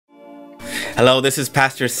Hello, this is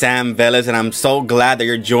Pastor Sam Vélez, and I'm so glad that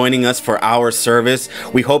you're joining us for our service.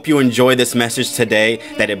 We hope you enjoy this message today,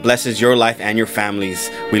 that it blesses your life and your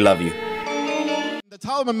families. We love you. The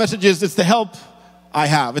title of my message is, it's the help I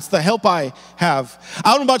have. It's the help I have.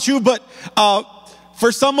 I don't know about you, but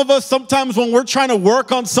for some of us, sometimes when we're trying to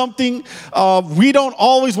work on something, we don't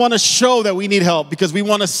always want to show that we need help because we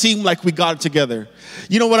want to seem like we got it together.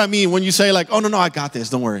 You know what I mean? When you say like, oh, no, I got this,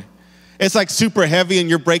 don't worry. It's like super heavy and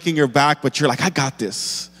you're breaking your back, but you're like, I got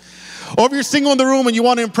this. Or if you're single in the room and you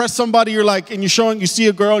want to impress somebody, you're like, and you see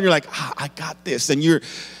a girl and you're like, I got this. And you're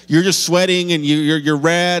just sweating and you're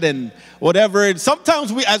red and whatever. And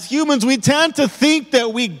sometimes we, as humans, we tend to think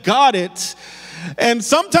that we got it. And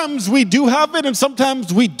sometimes we do have it and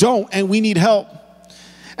sometimes we don't, and we need help.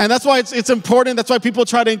 And that's why it's important. That's why people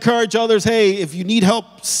try to encourage others. Hey, if you need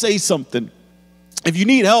help, say something. If you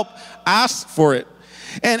need help, ask for it.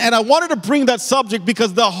 And I wanted to bring that subject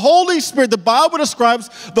because the Holy Spirit, the Bible describes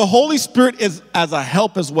the Holy Spirit as a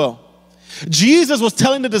help as well. Jesus was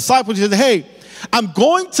telling the disciples, he said, hey, I'm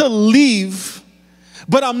going to leave,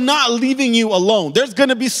 but I'm not leaving you alone. There's going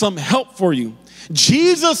to be some help for you.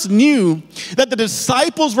 Jesus knew that the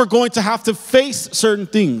disciples were going to have to face certain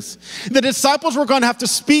things. The disciples were going to have to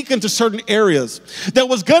speak into certain areas. There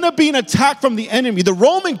was going to be an attack from the enemy. The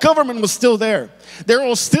Roman government was still there. There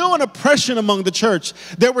was still an oppression among the church.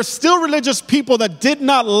 There were still religious people that did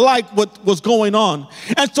not like what was going on.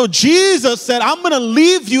 And so Jesus said, I'm going to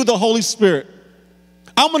leave you the Holy Spirit.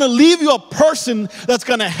 I'm going to leave you a person that's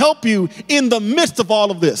going to help you in the midst of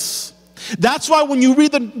all of this. That's why when you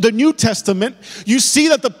read the New Testament, you see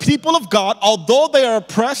that the people of God, although they are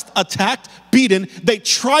oppressed, attacked, beaten, they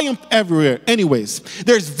triumph everywhere anyways.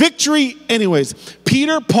 There's victory anyways.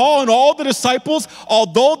 Peter, Paul, and all the disciples,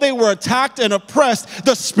 although they were attacked and oppressed,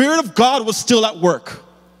 the Spirit of God was still at work.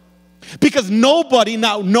 Because no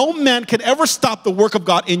man can ever stop the work of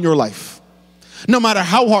God in your life, no matter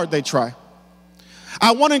how hard they try.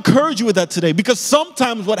 I want to encourage you with that today, because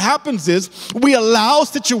sometimes what happens is we allow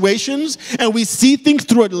situations and we see things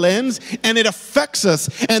through a lens and it affects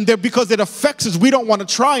us. And because it affects us, we don't want to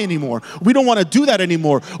try anymore. We don't want to do that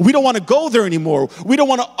anymore. We don't want to go there anymore. We don't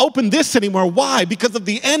want to open this anymore. Why? Because of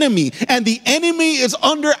the enemy. And the enemy is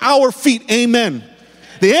under our feet. Amen.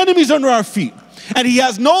 The enemy is under our feet. And he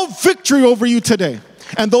has no victory over you today.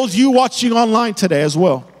 And those you watching online today as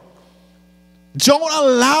well. Don't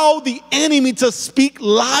allow the enemy to speak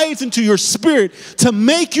lies into your spirit to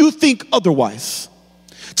make you think otherwise,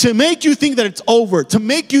 to make you think that it's over, to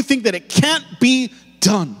make you think that it can't be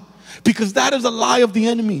done, because that is a lie of the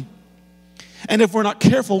enemy. And if we're not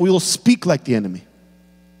careful, we will speak like the enemy.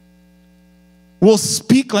 We'll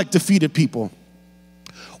speak like defeated people.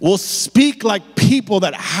 We'll speak like people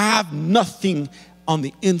that have nothing on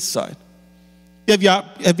the inside. If you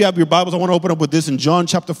have your Bibles, I want to open up with this in John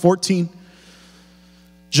chapter 14.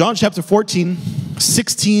 John chapter 14,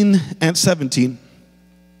 16 and 17.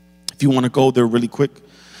 If you want to go there really quick.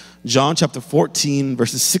 John chapter 14,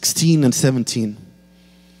 verses 16 and 17.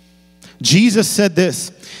 Jesus said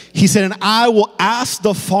this. He said, and I will ask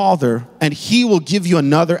the Father, and he will give you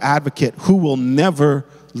another advocate who will never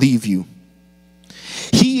leave you.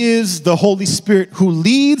 He is the Holy Spirit who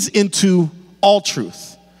leads into all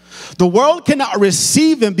truth. The world cannot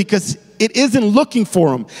receive him because it isn't looking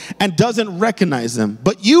for him and doesn't recognize him.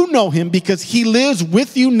 But you know him because he lives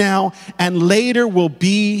with you now and later will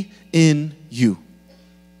be in you.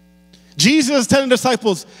 Jesus is telling the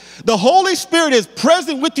disciples, the Holy Spirit is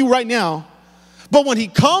present with you right now. But when he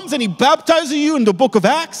comes and he baptizes you in the book of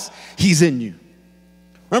Acts, he's in you.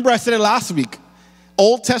 Remember I said it last week.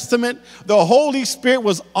 Old Testament, the Holy Spirit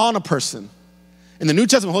was on a person. In the New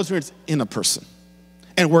Testament, the Holy Spirit is in a person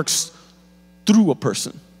and works through a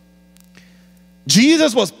person.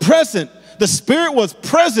 Jesus was present. The Spirit was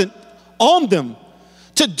present on them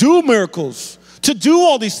to do miracles, to do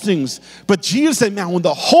all these things. But Jesus said, man, when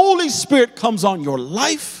the Holy Spirit comes on your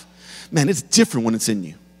life, man, it's different when it's in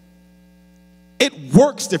you. It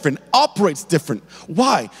works different, operates different.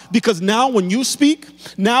 Why? Because now when you speak,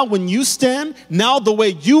 now when you stand, now the way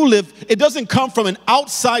you live, it doesn't come from an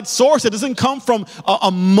outside source. It doesn't come from a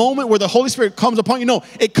moment where the Holy Spirit comes upon you. No,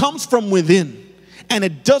 it comes from within, and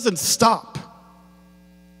it doesn't stop.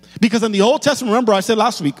 Because in the Old Testament, remember I said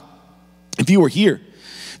last week, if you were here,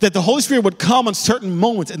 that the Holy Spirit would come on certain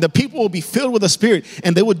moments and the people would be filled with the Spirit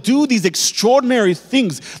and they would do these extraordinary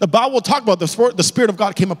things. The Bible will talk about the Spirit of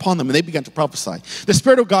God came upon them and they began to prophesy. The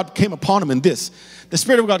Spirit of God came upon them in this. The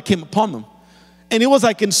Spirit of God came upon them. And it was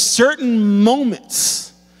like in certain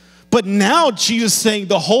moments. But now Jesus is saying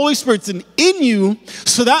the Holy Spirit's in you,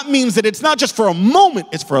 so that means that it's not just for a moment,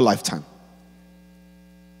 it's for a lifetime.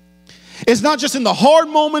 It's not just in the hard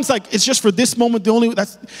moments, like it's just for this moment.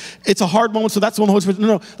 It's a hard moment, so that's when the Holy Spirit.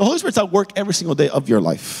 No, the Holy Spirit's at work every single day of your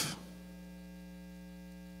life.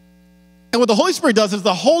 And what the Holy Spirit does is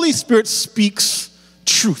the Holy Spirit speaks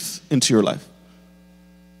truth into your life.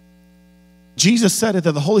 Jesus said it,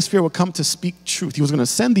 that the Holy Spirit would come to speak truth. He was going to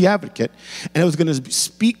send the advocate, and it was going to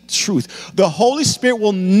speak truth. The Holy Spirit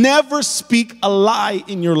will never speak a lie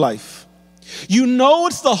in your life. You know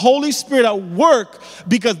it's the Holy Spirit at work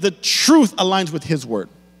because the truth aligns with His word.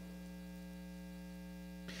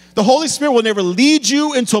 The Holy Spirit will never lead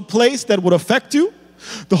you into a place that would affect you.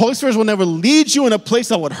 The Holy Spirit will never lead you in a place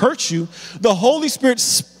that would hurt you. The Holy Spirit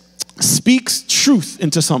speaks truth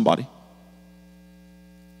into somebody.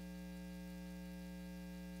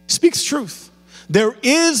 Speaks truth. There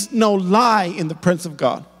is no lie in the presence of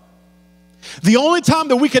God. The only time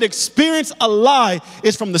that we could experience a lie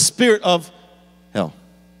is from the spirit of hell,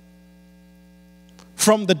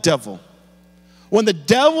 from the devil. When the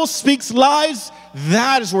devil speaks lies,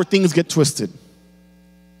 that is where things get twisted.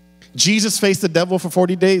 Jesus faced the devil for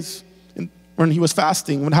 40 days when he was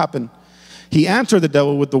fasting. What happened? He answered the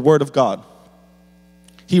devil with the word of God.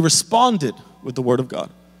 He responded with the word of God.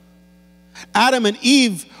 Adam and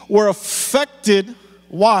Eve were affected.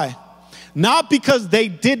 Why? Not because they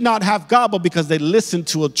did not have God, but because they listened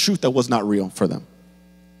to a truth that was not real for them.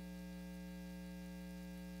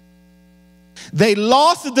 They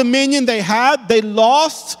lost the dominion they had. They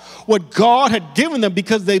lost what God had given them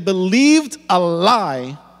because they believed a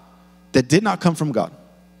lie that did not come from God.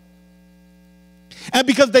 And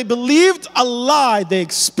because they believed a lie, they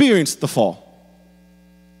experienced the fall.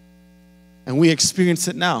 And we experience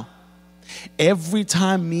it now. Every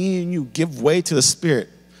time me and you give way to the Spirit,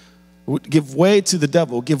 give way to the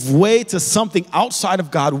devil, give way to something outside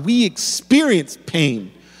of God, we experience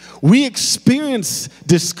pain. We experience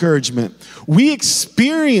discouragement. We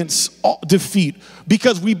experience defeat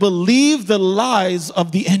because we believe the lies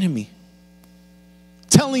of the enemy.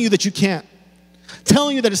 Telling you that you can't.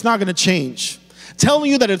 Telling you that it's not going to change.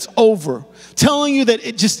 Telling you that it's over. Telling you that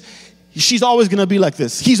she's always going to be like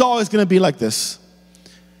this. He's always going to be like this.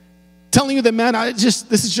 Telling you that, man, this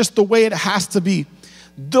is just the way it has to be.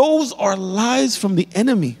 Those are lies from the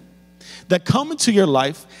enemy that come into your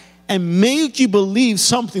life and make you believe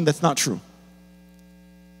something that's not true.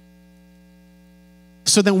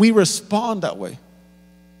 So then we respond that way.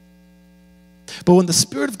 But when the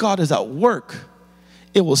Spirit of God is at work,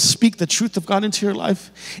 it will speak the truth of God into your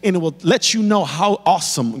life, and it will let you know how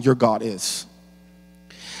awesome your God is.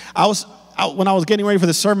 When I was getting ready for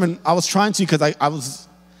the sermon, I was trying to, because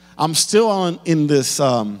I'm still in this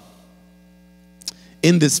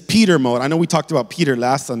Peter mode. I know we talked about Peter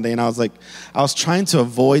last Sunday, and I was trying to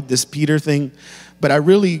avoid this Peter thing, but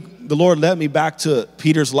the Lord led me back to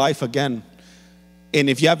Peter's life again. And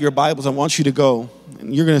if you have your Bibles, I want you to go,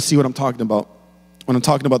 and you're going to see what I'm talking about. When I'm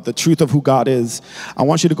talking about the truth of who God is, I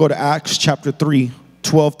want you to go to Acts chapter 3,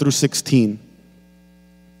 12 through 16.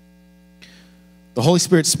 The Holy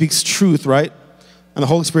Spirit speaks truth, right? And the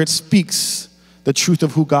Holy Spirit speaks the truth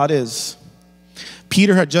of who God is.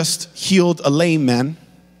 Peter had just healed a lame man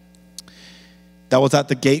that was at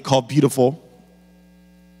the gate called Beautiful.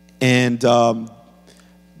 And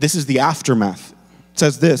this is the aftermath. It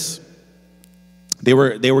says this. They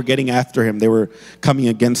were getting after him. They were coming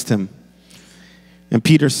against him. And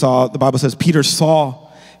the Bible says, Peter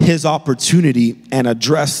saw his opportunity and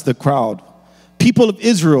addressed the crowd. People of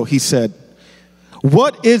Israel, he said,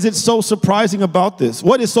 what is it so surprising about this?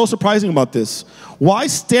 What is so surprising about this? Why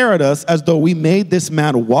stare at us as though we made this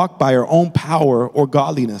man walk by our own power or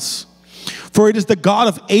godliness? For it is the God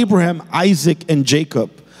of Abraham, Isaac, and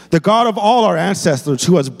Jacob, the God of all our ancestors,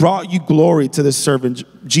 who has brought you glory to this servant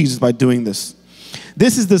Jesus by doing this.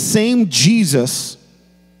 This is the same Jesus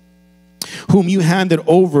whom you handed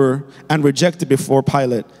over and rejected before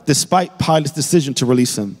Pilate, despite Pilate's decision to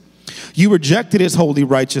release him. You rejected his holy,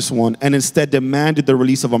 righteous one and instead demanded the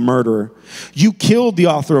release of a murderer. You killed the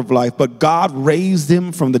author of life, but God raised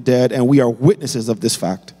him from the dead, and we are witnesses of this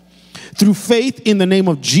fact. Through faith in the name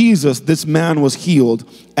of Jesus, this man was healed,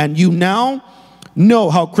 and you now know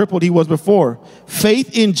how crippled he was before.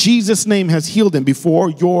 Faith in Jesus' name has healed him before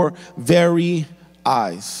your very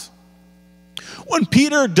eyes. When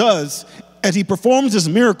Peter does, as he performs this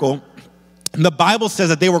miracle, the Bible says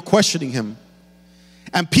that they were questioning him.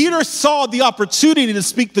 And Peter saw the opportunity to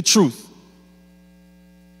speak the truth,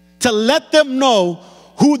 to let them know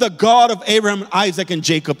who the God of Abraham, Isaac, and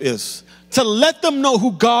Jacob is, to let them know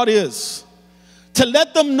who God is, to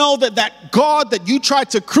let them know that that God that you tried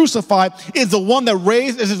to crucify is the one that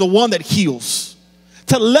raised, is the one that heals.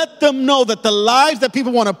 To let them know that the lies that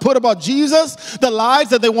people want to put about Jesus, the lies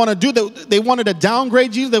that they want to do, they wanted to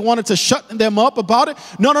downgrade Jesus, they wanted to shut them up about it.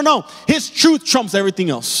 No, no, no. His truth trumps everything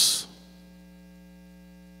else.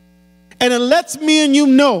 And it lets me and you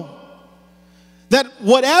know that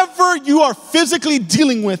whatever you are physically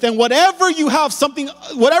dealing with and whatever you have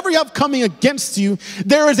coming against you,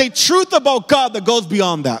 there is a truth about God that goes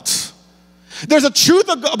beyond that. There's a truth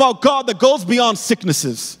about God that goes beyond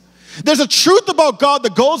sicknesses. There's a truth about God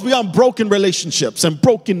that goes beyond broken relationships and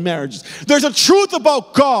broken marriages. There's a truth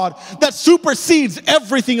about God that supersedes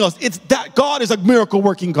everything else. It's that God is a miracle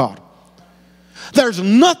working God. There's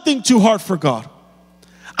nothing too hard for God.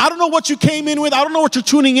 I don't know what you came in with. I don't know what you're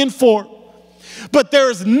tuning in for. But there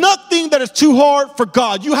is nothing that is too hard for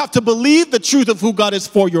God. You have to believe the truth of who God is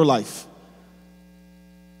for your life.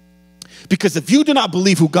 Because if you do not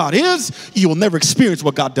believe who God is, you will never experience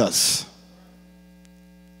what God does.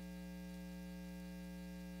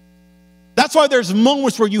 That's why there's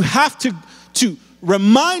moments where you have to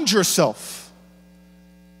remind yourself.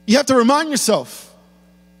 You have to remind yourself.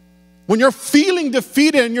 When you're feeling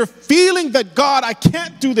defeated and you're feeling that, God, I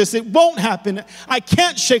can't do this. It won't happen. I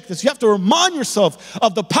can't shake this. You have to remind yourself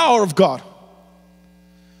of the power of God.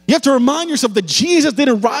 You have to remind yourself that Jesus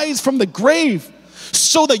didn't rise from the grave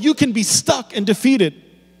so that you can be stuck and defeated.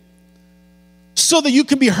 So that you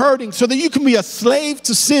can be hurting. So that you can be a slave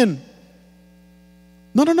to sin.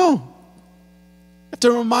 No, no, no. You have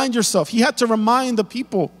to remind yourself. He had to remind the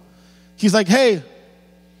people. He's like, hey,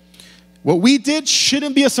 what we did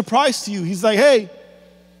shouldn't be a surprise to you. He's like, hey,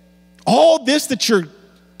 all this that you're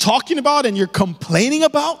talking about and you're complaining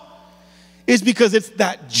about is because it's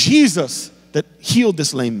that Jesus that healed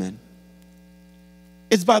this lame man.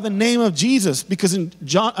 It's by the name of Jesus, because in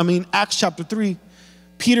Acts chapter 3,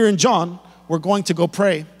 Peter and John were going to go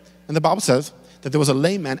pray. And the Bible says that there was a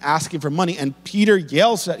lame man asking for money, and Peter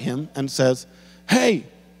yells at him and says, hey,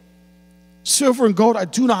 silver and gold I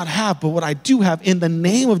do not have, but what I do have, in the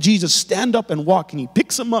name of Jesus, stand up and walk. And he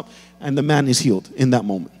picks him up, and the man is healed in that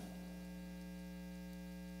moment.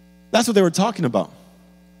 That's what they were talking about.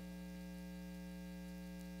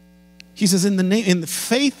 He says, in the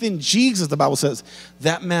faith in Jesus, the Bible says,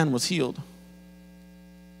 that man was healed.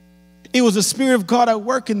 It was the Spirit of God at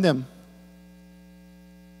work in them.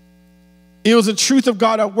 It was the truth of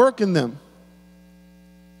God at work in them.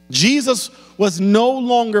 Jesus was no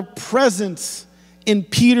longer present in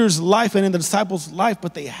Peter's life and in the disciples' life,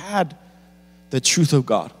 but they had the truth of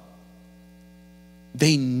God.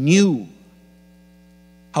 They knew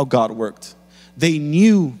how God worked. They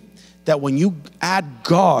knew that when you add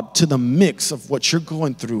God to the mix of what you're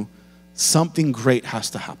going through, something great has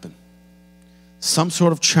to happen. Some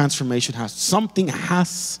sort of transformation something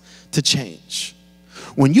has to change.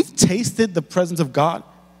 When you've tasted the presence of God,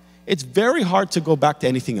 it's very hard to go back to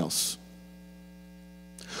anything else.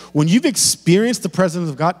 When you've experienced the presence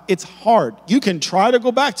of God, it's hard. You can try to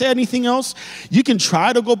go back to anything else. You can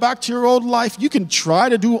try to go back to your old life. You can try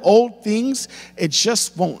to do old things. It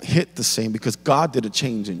just won't hit the same, because God did a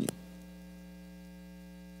change in you.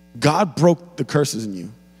 God broke the curses in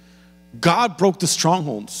you. God broke the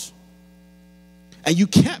strongholds. And you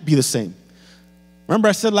can't be the same. Remember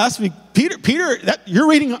I said last week, Peter, you're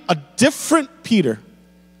reading a different Peter.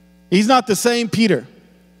 He's not the same Peter.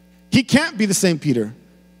 He can't be the same Peter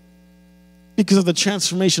because of the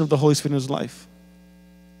transformation of the Holy Spirit in his life.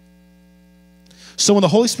 So when the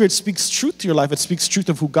Holy Spirit speaks truth to your life, it speaks truth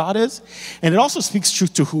of who God is, and it also speaks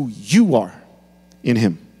truth to who you are in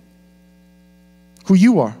him. Who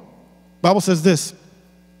you are. The Bible says this.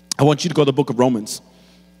 I want you to go to the book of Romans,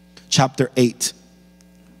 chapter 8,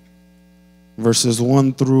 verses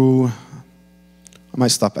 1 through, I might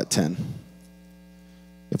stop at 10.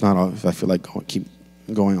 If not, if I feel like keep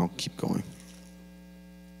going, I'll keep going.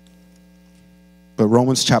 But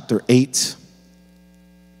Romans chapter 8,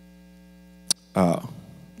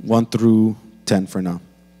 1 through 10 for now.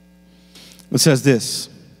 It says this.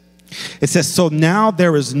 It says, so now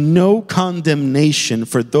there is no condemnation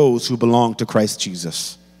for those who belong to Christ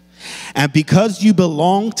Jesus. And because you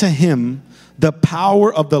belong to him, the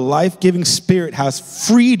power of the life-giving Spirit has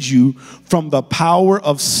freed you from the power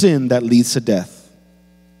of sin that leads to death.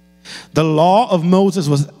 The law of Moses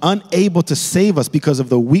was unable to save us because of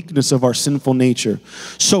the weakness of our sinful nature.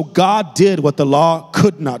 So God did what the law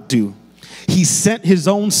could not do. He sent his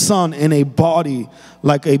own son in a body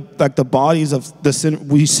like the bodies of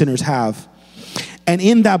we sinners have. And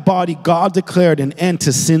in that body, God declared an end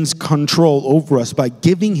to sin's control over us by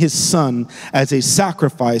giving his son as a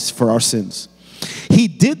sacrifice for our sins. He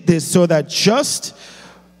did this so that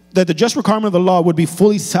the just requirement of the law would be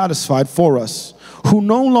fully satisfied for us, who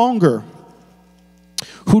no longer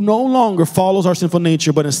who no longer follows our sinful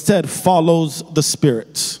nature, but instead follows the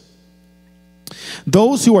Spirit.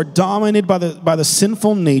 Those who are dominated by the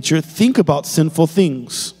sinful nature think about sinful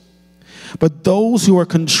things. But those who are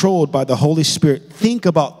controlled by the Holy Spirit think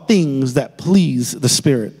about things that please the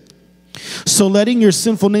Spirit. So letting your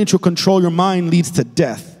sinful nature control your mind leads to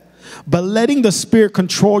death. But letting the Spirit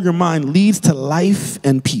control your mind leads to life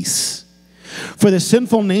and peace. For the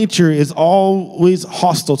sinful nature is always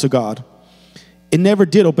hostile to God. It never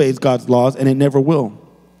did obey God's laws, and it never will.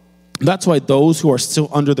 That's why those who are still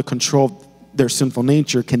under the control of their sinful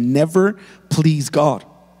nature can never please God.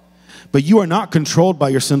 But you are not controlled by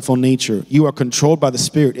your sinful nature. You are controlled by the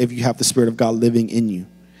Spirit if you have the Spirit of God living in you.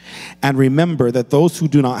 And remember that those who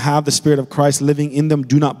do not have the Spirit of Christ living in them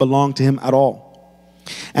do not belong to him at all.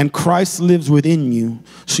 And Christ lives within you.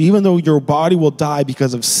 So even though your body will die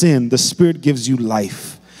because of sin, the Spirit gives you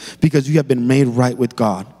life because you have been made right with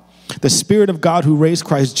God. The Spirit of God who raised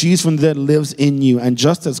Christ Jesus from the dead lives in you. And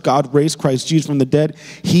just as God raised Christ Jesus from the dead,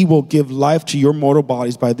 he will give life to your mortal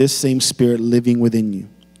bodies by this same Spirit living within you.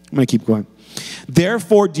 I'm going to keep going.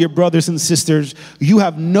 Therefore, dear brothers and sisters, you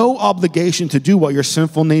have no obligation to do what your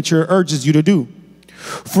sinful nature urges you to do.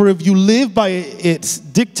 For if you live by its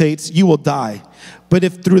dictates, you will die. But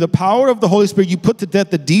if through the power of the Holy Spirit you put to death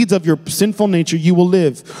the deeds of your sinful nature, you will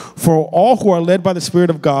live. For all who are led by the Spirit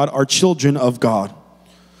of God are children of God.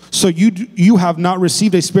 So you have not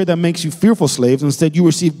received a spirit that makes you fearful slaves. Instead, you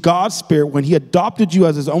received God's Spirit when he adopted you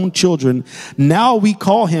as his own children. Now we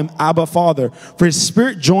call him Abba, Father. For his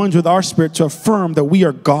Spirit joins with our spirit to affirm that we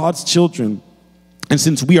are God's children. And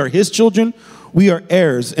since we are his children, we are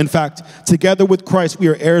heirs. In fact, together with Christ, we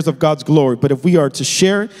are heirs of God's glory. But if we are to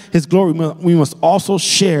share his glory, we must also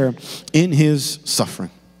share in his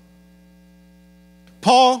suffering.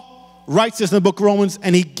 Paul writes this in the book of Romans,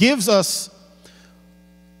 and he gives us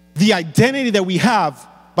the identity that we have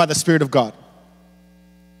by the Spirit of God.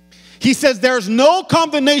 He says there is no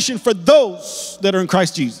condemnation for those that are in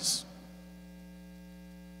Christ Jesus.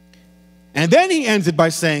 And then he ends it by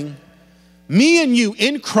saying, me and you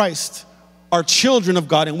in Christ are children of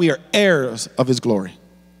God, and we are heirs of his glory.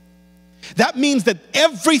 That means that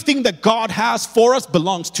everything that God has for us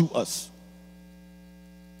belongs to us.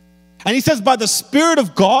 And he says by the Spirit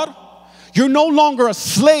of God, you're no longer a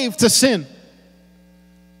slave to sin.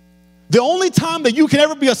 The only time that you can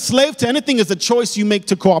ever be a slave to anything is the choice you make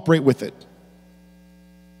to cooperate with it.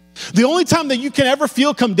 The only time that you can ever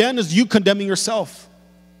feel condemned is you condemning yourself.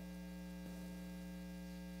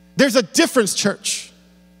 There's a difference, church,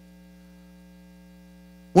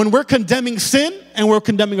 when we're condemning sin and we're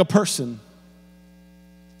condemning a person.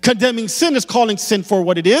 Condemning sin is calling sin for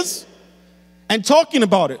what it is and talking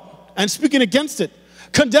about it and speaking against it.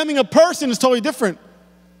 Condemning a person is totally different.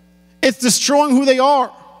 It's destroying who they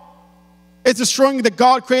are. It's destroying that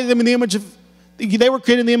God created them in the image of, they were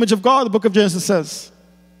created in the image of God, the book of Genesis says.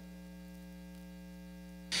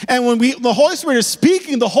 And when the Holy Spirit is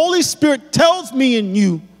speaking, the Holy Spirit tells me and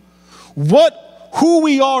you who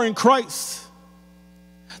we are in Christ.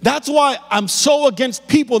 That's why I'm so against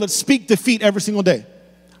people that speak defeat every single day.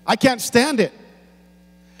 I can't stand it.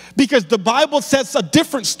 Because the Bible says a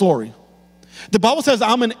different story. The Bible says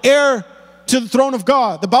I'm an heir to the throne of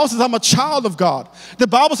God. The Bible says I'm a child of God. The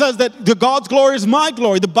Bible says that God's glory is my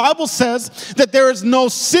glory. The Bible says that there is no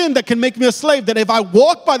sin that can make me a slave, that if I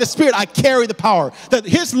walk by the Spirit, I carry the power, that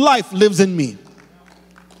his life lives in me.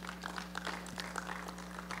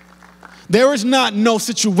 There is no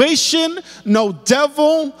situation, no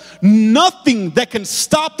devil, nothing that can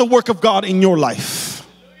stop the work of God in your life.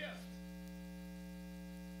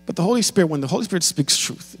 But the Holy Spirit, when the Holy Spirit speaks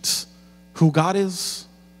truth, it's who God is,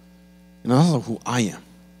 and also who I am.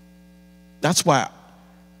 That's why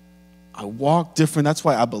I walk different. That's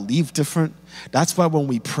why I believe different. That's why when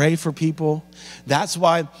we pray for people, that's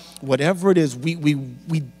why whatever it is, we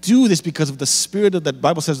do this because of the Spirit of the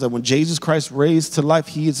Bible says that when Jesus Christ raised to life,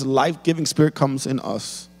 his life-giving Spirit comes in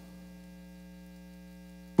us,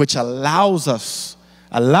 which allows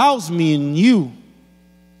me and you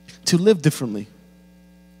to live differently,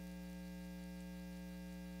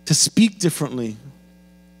 to speak differently.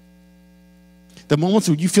 The moments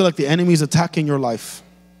where you feel like the enemy is attacking your life,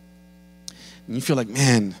 and you feel like,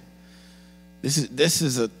 man, this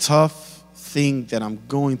is a tough thing that I'm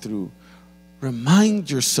going through.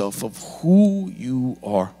 Remind yourself of who you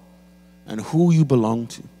are and who you belong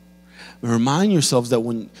to. And remind yourselves that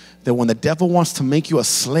when the devil wants to make you a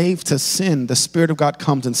slave to sin, the Spirit of God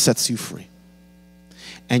comes and sets you free.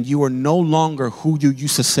 And you are no longer who you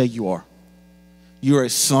used to say you are. You are a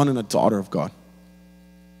son and a daughter of God.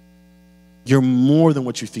 You're more than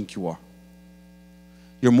what you think you are.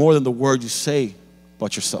 You're more than the word you say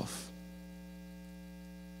but yourself.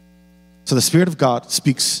 So the Spirit of God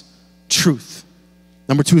speaks truth.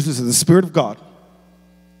 Number two is the Spirit of God.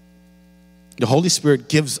 The Holy Spirit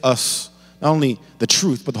gives us not only the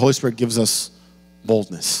truth, but the Holy Spirit gives us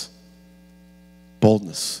boldness.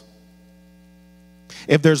 Boldness.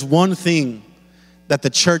 If there's one thing that the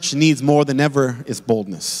church needs more than ever, is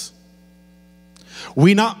boldness.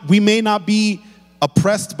 We may not be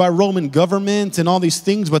oppressed by Roman government and all these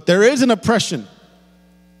things, but there is an oppression.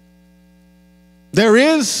 There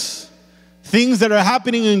is things that are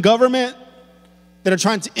happening in government that are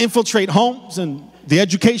trying to infiltrate homes and the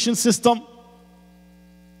education system.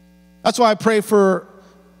 That's why I pray for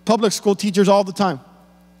public school teachers all the time.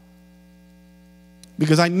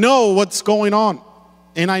 Because I know what's going on.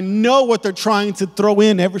 And I know what they're trying to throw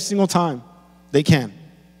in every single time they can.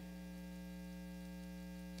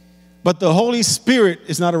 But the Holy Spirit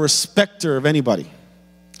is not a respecter of anybody.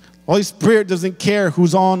 The Holy Spirit doesn't care who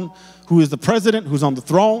is the president, who's on the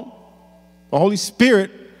throne. The Holy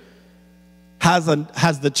Spirit has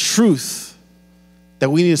the truth that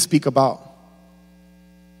we need to speak about.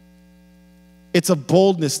 It's a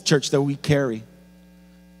boldness, church, that we carry.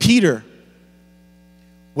 Peter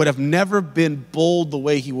would have never been bold the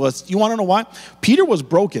way he was. You want to know why? Peter was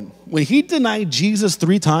broken. When he denied Jesus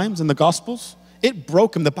 3 times in the Gospels, it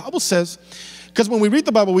broke him. The Bible says, because when we read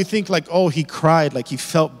the Bible, we think like, oh, he cried, like he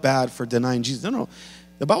felt bad for denying Jesus. No.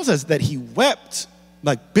 The Bible says that he wept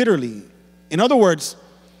like bitterly. In other words,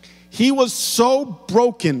 he was so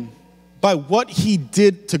broken by what he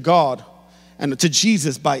did to God and to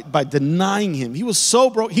Jesus by denying him. He was so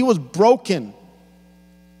broke. He was broken.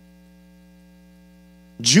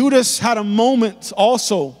 Judas had a moment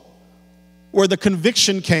also where the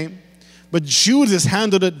conviction came, but Judas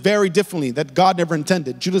handled it very differently, that God never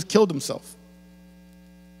intended. Judas killed himself.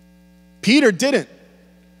 Peter didn't,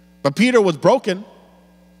 but Peter was broken.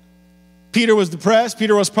 Peter was depressed.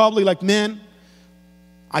 Peter was probably like, man,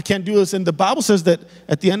 I can't do this. And the Bible says that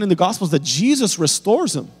at the end in the Gospels that Jesus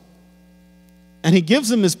restores him. And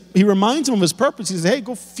he reminds him of his purpose. He says, hey,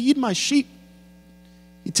 go feed my sheep.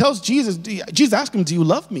 He tells Jesus asks him, do you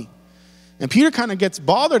love me? And Peter kind of gets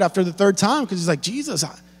bothered after the 3rd time because he's like, Jesus,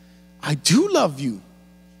 I do love you.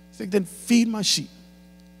 He's like, then feed my sheep.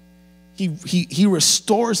 He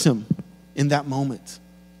restores him in that moment.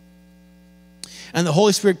 And the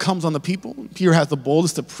Holy Spirit comes on the people. Peter has the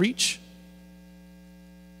boldness to preach.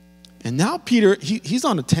 And now Peter, he's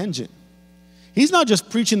on a tangent. He's not just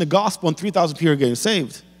preaching the gospel and 3,000 people are getting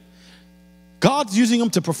saved. God's using him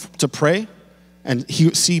to pray and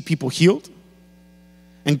see people healed.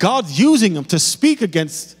 And God's using him to speak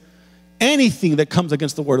against anything that comes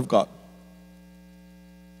against the word of God.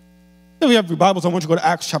 If you have your Bibles, I want you to go to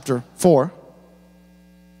Acts chapter 4. We're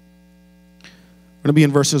going to be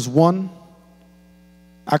in verses 1.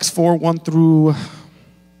 Acts 4, 1 through...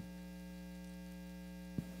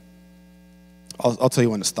 I'll tell you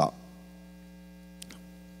when to stop.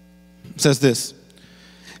 It says this.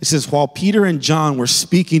 It says, while Peter and John were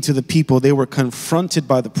speaking to the people, they were confronted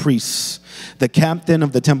by the priests, the captain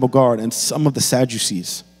of the temple guard, and some of the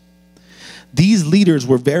Sadducees. These leaders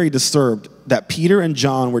were very disturbed that Peter and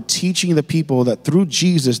John were teaching the people that through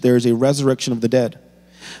Jesus there is a resurrection of the dead.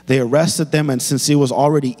 They arrested them, and since it was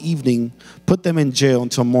already evening, put them in jail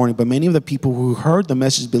until morning. But many of the people who heard the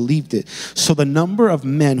message believed it. So the number of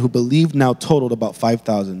men who believed now totaled about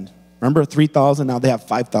 5,000. Remember 3,000? Now they have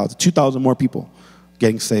 5,000. 2,000 more people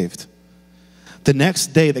getting saved. The next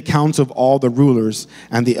day, the council of all the rulers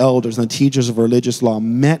and the elders and the teachers of religious law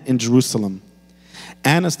met in Jerusalem.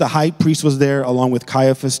 Annas the high priest was there, along with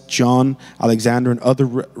Caiaphas, John, Alexander, and other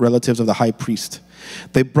relatives of the high priest.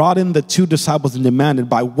 They brought in the 2 disciples and demanded,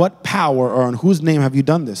 by what power or in whose name have you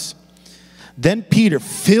done this? Then Peter,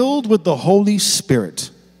 filled with the Holy Spirit,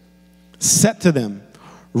 said to them,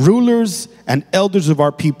 rulers and elders of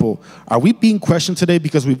our people, are we being questioned today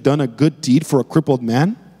because we've done a good deed for a crippled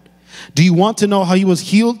man? Do you want to know how he was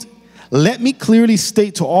healed? Let me clearly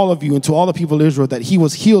state to all of you and to all the people of Israel that he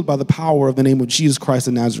was healed by the power of the name of Jesus Christ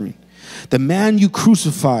the Nazarene, the man you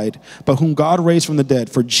crucified, but whom God raised from the dead.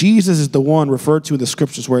 For Jesus is the one referred to in the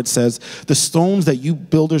scriptures where it says, the stones that you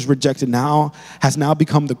builders rejected has now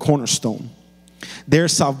become the cornerstone. There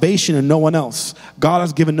is salvation in no one else. God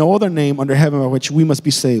has given no other name under heaven by which we must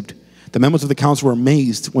be saved. The members of the council were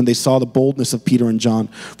amazed when they saw the boldness of Peter and John,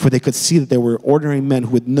 for they could see that they were ordinary men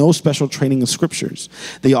who had no special training in scriptures.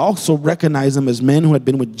 They also recognized them as men who had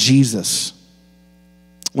been with Jesus.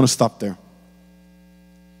 I want to stop there.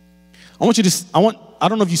 I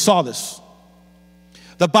don't know if you saw this.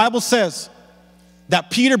 The Bible says that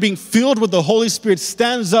Peter, being filled with the Holy Spirit,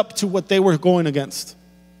 stands up to what they were going against.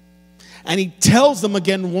 And he tells them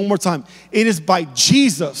again one more time, it is by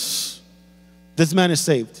Jesus this man is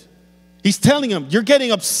saved. He's telling them, you're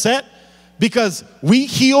getting upset because we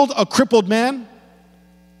healed a crippled man,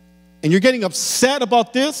 and you're getting upset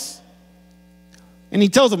about this. And he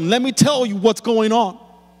tells them, let me tell you what's going on.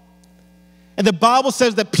 And the Bible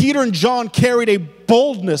says that Peter and John carried a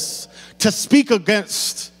boldness to speak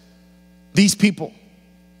against these people.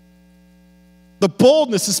 The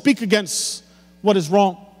boldness to speak against what is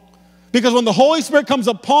wrong. Because when the Holy Spirit comes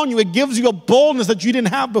upon you, it gives you a boldness that you didn't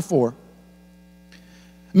have before.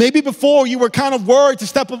 Maybe before you were kind of worried to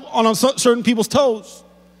step on certain people's toes.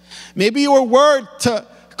 Maybe you were worried to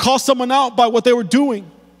call someone out by what they were doing.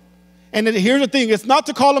 And here's the thing, it's not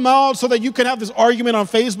to call them out so that you can have this argument on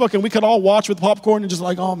Facebook and we could all watch with popcorn and just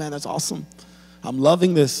like, oh man, that's awesome. I'm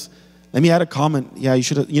loving this. Let me add a comment. Yeah, you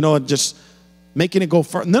should have, just making it go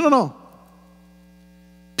further. No.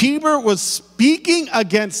 Peter was speaking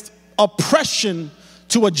against oppression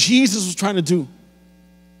to what Jesus was trying to do.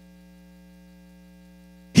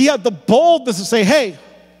 He had the boldness to say, hey,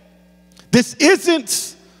 this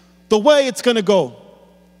isn't the way it's going to go.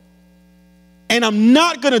 And I'm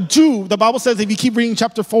not going to do, the Bible says, if you keep reading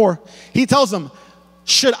chapter 4, he tells them,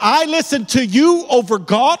 should I listen to you over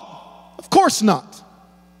God? Of course not.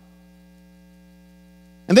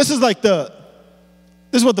 And this is what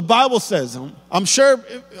the Bible says. I'm sure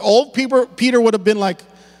old Peter would have been like,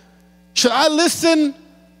 should I listen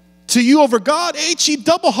to you over God? H-E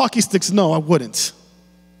double hockey sticks. No, I wouldn't.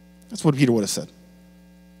 That's what Peter would have said.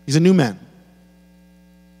 He's a new man.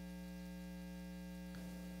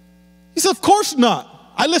 He said, of course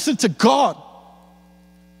not. I listen to God.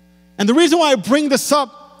 And the reason why I bring this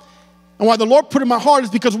up and why the Lord put it in my heart is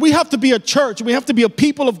because we have to be a church, we have to be a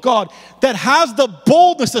people of God that has the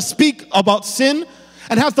boldness to speak about sin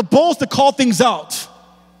and has the boldness to call things out.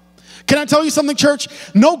 Can I tell you something, church?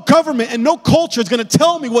 No government and no culture is going to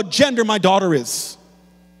tell me what gender my daughter is.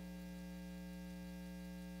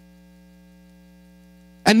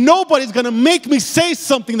 And nobody's going to make me say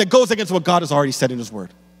something that goes against what God has already said in His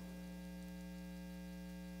Word.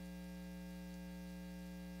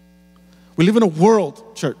 We live in a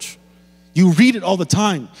world, church. You read it all the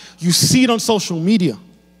time. You see it on social media.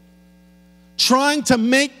 Trying to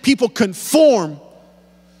make people conform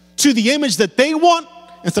to the image that they want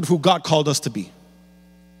instead of who God called us to be.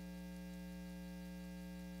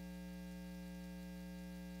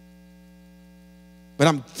 But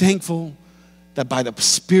I'm thankful that by the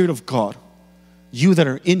Spirit of God, you that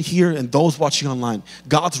are in here and those watching online,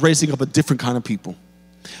 God's raising up a different kind of people.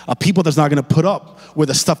 A people that's not going to put up with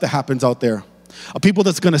the stuff that happens out there. A people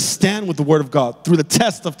that's going to stand with the Word of God through the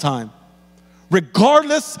test of time,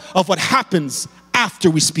 regardless of what happens after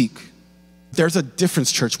we speak. There's a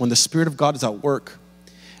difference, church, when the Spirit of God is at work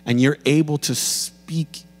and you're able to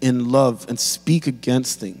speak in love and speak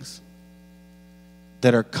against things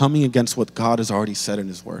that are coming against what God has already said in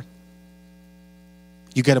His Word.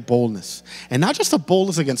 You get a boldness. And not just a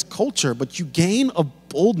boldness against culture, but you gain a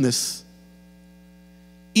boldness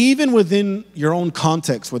even within your own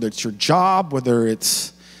context, whether it's your job, whether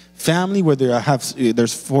it's family, whether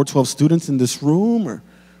there's 412 students in this room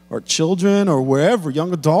or children or wherever,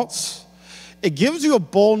 young adults. It gives you a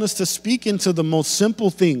boldness to speak into the most simple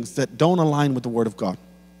things that don't align with the Word of God.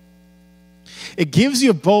 It gives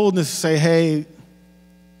you a boldness to say, hey,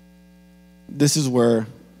 this is where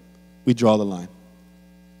we draw the line.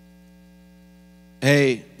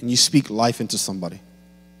 Hey, and you speak life into somebody.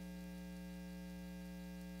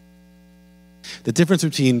 The difference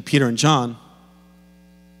between Peter and John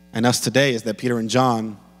and us today is that Peter and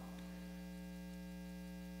John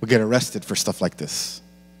will get arrested for stuff like this.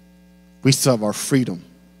 We still have our freedom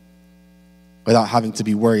without having to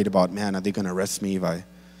be worried about, man, are they going to arrest me if I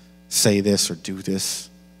say this or do this?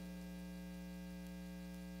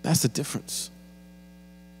 That's the difference.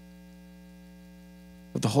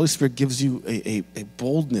 But the Holy Spirit gives you a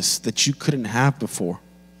boldness that you couldn't have before.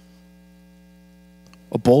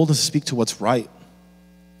 A boldness to speak to what's right.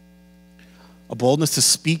 A boldness to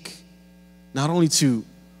speak not only to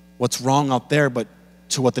what's wrong out there, but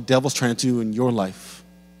to what the devil's trying to do in your life.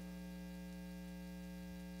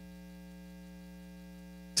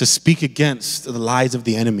 To speak against the lies of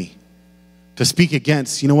the enemy. To speak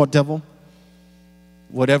against, you know what, devil?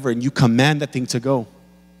 Whatever, and you command that thing to go.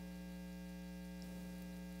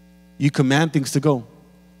 You command things to go.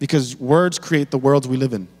 Because words create the worlds we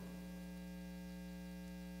live in.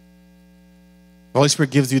 The Holy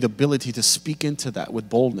Spirit gives you the ability to speak into that with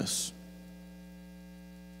boldness.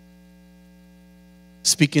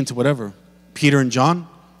 Speak into whatever. Peter and John,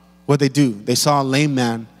 what they do? They saw a lame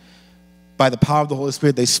man. By the power of the Holy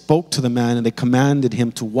Spirit, they spoke to the man and they commanded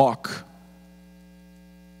him to walk.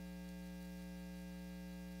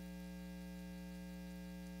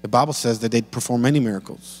 The Bible says that they perform many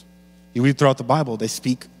miracles. You read throughout the Bible, they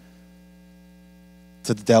speak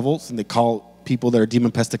to the devils and they call people that are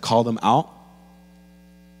demon-possessed to call them out.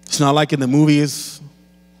 It's not like in the movies,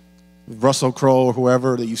 Russell Crowe or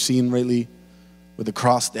whoever that you've seen lately with the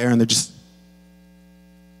cross there, and they're just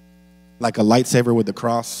like a lightsaber with the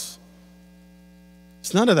cross.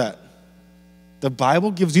 It's none of that. The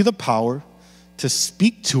Bible gives you the power to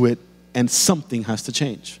speak to it, and something has to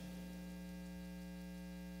change.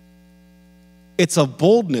 It's a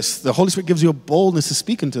boldness. The Holy Spirit gives you a boldness to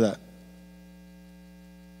speak into that.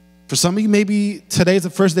 For some of you, maybe today is the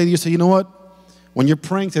first day that you say, you know what? When you're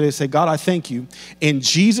praying today, say, God, I thank you. In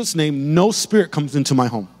Jesus' name, no spirit comes into my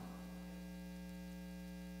home.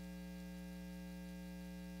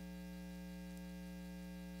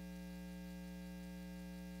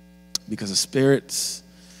 Because the spirits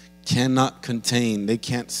cannot contain, they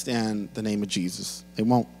can't stand the name of Jesus. They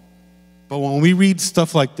won't. But when we read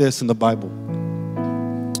stuff like this in the Bible,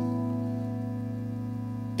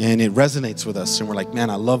 and it resonates with us, and we're like, man,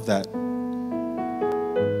 I love that.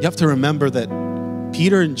 You have to remember that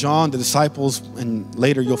Peter and John, the disciples, and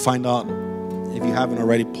later you'll find out, if you haven't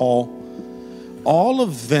already, Paul, all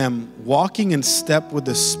of them walking in step with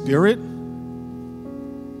the Spirit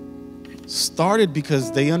started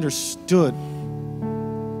because they understood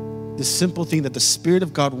the simple thing that the Spirit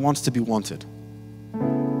of God wants to be wanted.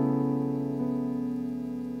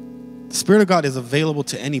 The Spirit of God is available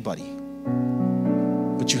to anybody,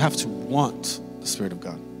 but you have to want the Spirit of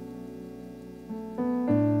God.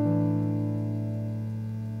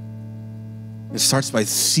 It starts by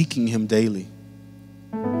seeking Him daily.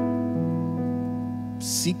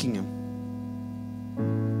 Seeking Him.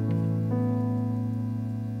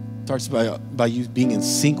 It starts by you being in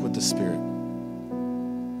sync with the Spirit.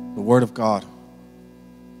 The Word of God.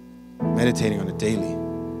 Meditating on it daily.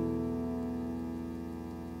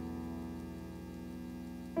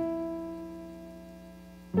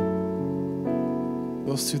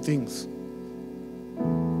 Those two things.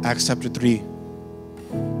 Acts chapter 3.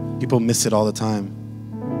 People miss it all the time.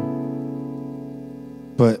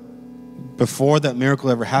 But before that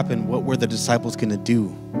miracle ever happened, what were the disciples going to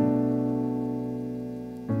do?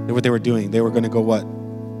 What they were doing, they were going to go what?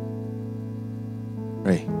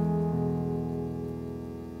 Pray.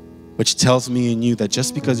 Which tells me and you that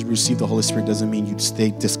just because you receive the Holy Spirit doesn't mean you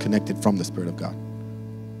stay disconnected from the Spirit of God.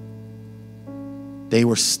 They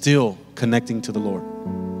were still connecting to the Lord.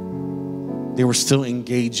 They were still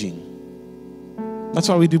engaging. That's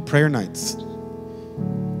why we do prayer nights.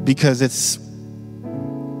 Because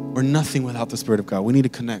we're nothing without the Spirit of God. We need to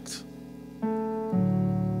connect.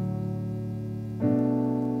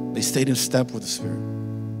 They stayed in step with the Spirit.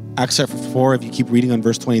 Acts chapter 4, if you keep reading on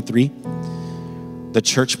verse 23, the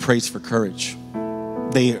church prays for courage.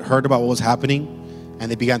 They heard about what was happening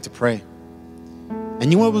and they began to pray.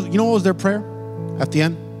 And you know what was their prayer at the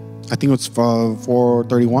end? I think it was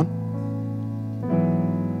 4:31.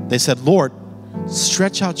 They said, Lord,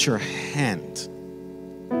 stretch out your hand.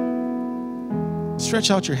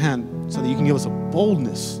 Stretch out your hand so that you can give us a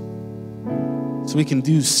boldness so we can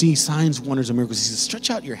see signs, wonders, and miracles. He says, stretch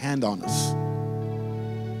out your hand on us. I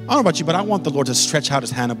don't know about you, but I want the Lord to stretch out His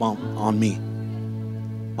hand on me,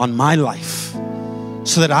 on my life,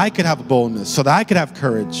 so that I could have boldness, so that I could have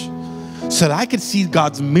courage, so that I could see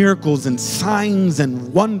God's miracles and signs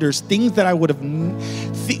and wonders, things that I would have.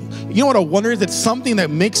 You know what a wonder is? It's something that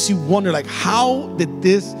makes you wonder, like, how did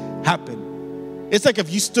this happen? It's like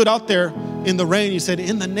if you stood out there in the rain, you said,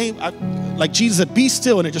 in the name, like Jesus said, be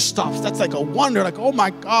still, and it just stops. That's like a wonder, like, oh my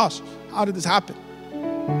gosh, how did this happen?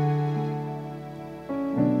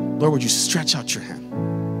 Lord, would you stretch out your hand?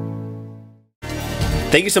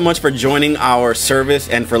 Thank you so much for joining our service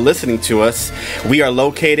and for listening to us. We are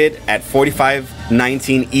located at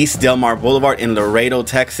 4519 East Del Mar Boulevard in Laredo,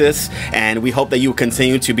 Texas, and we hope that you will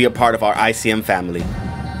continue to be a part of our ICM family.